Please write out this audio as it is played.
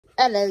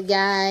Hello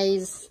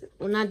guys,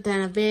 we're not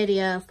done a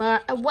video for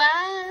a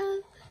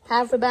while.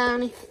 Hi for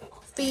Barney.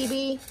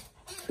 Phoebe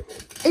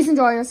is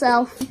enjoying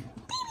herself. Phoebe.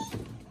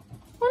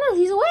 Oh no,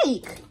 he's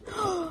awake.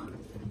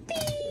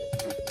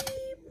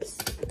 Beeps.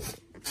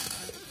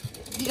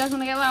 You guys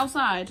want to go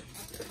outside?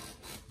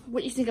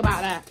 What do you think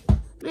about that?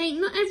 Mate,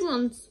 not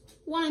everyone's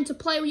wanting to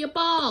play with your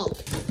ball.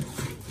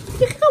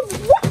 You can go,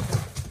 what?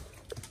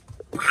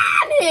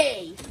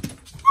 Barney!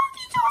 What have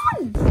you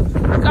done?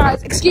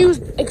 Guys, excuse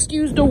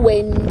the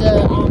wind.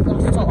 I'm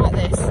going to talk like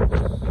this.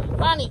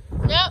 Barney,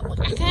 no,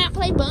 I can't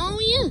play ball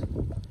with you.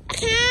 I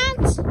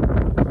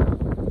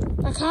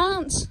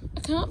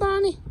can't,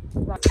 Barney.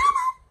 Right. Come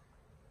on.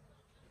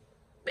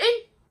 In.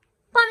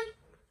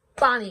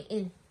 Barney,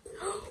 in.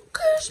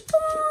 Goose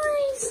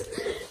boys.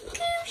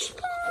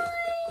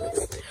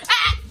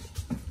 Ah!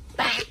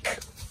 Back.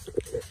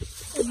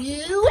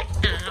 You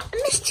are a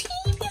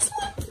mischievous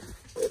one.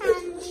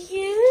 And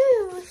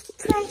you,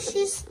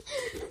 precious.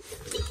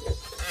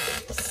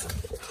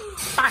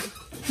 Fine.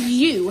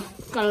 You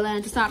gotta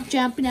learn to stop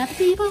jumping at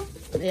people.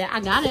 Yeah, I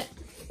got it.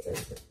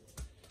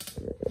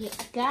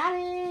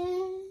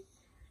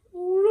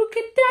 Look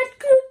at that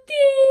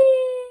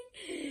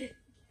cookie.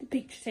 The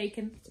picture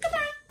taken.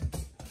 Goodbye.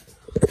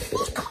 Who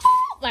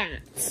caught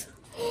that?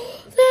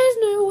 There's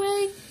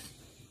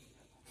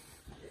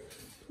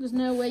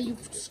no way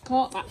you've just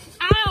caught that.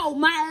 Ow,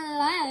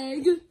 my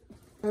leg.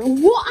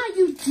 What are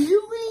you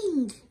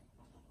doing?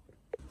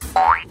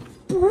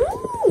 Ooh,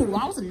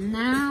 that was a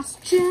nice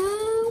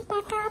jump.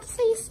 I can't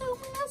see so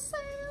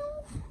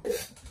myself. When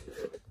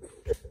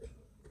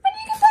do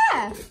you get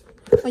there?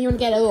 When you want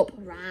to get up.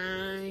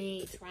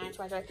 Right.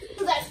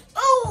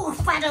 Oh,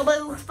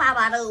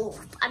 fabadoo.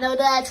 I know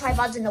the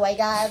tripod's in the way,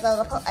 guys.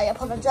 I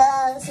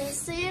apologize. It's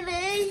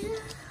silly.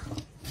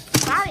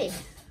 Sorry.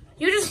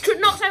 You just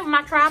knocked over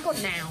my tripod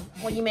now.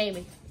 What you made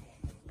me.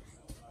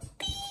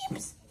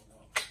 Beeps.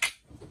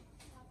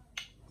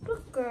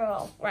 Good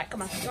girl. Right,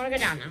 come on. You want to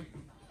go down now?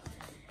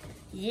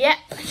 Yep,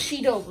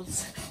 she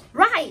does.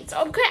 Right,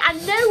 okay, I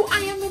know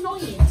I am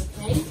annoying,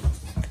 okay?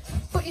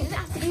 But you didn't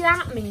have to be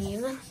that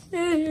mean.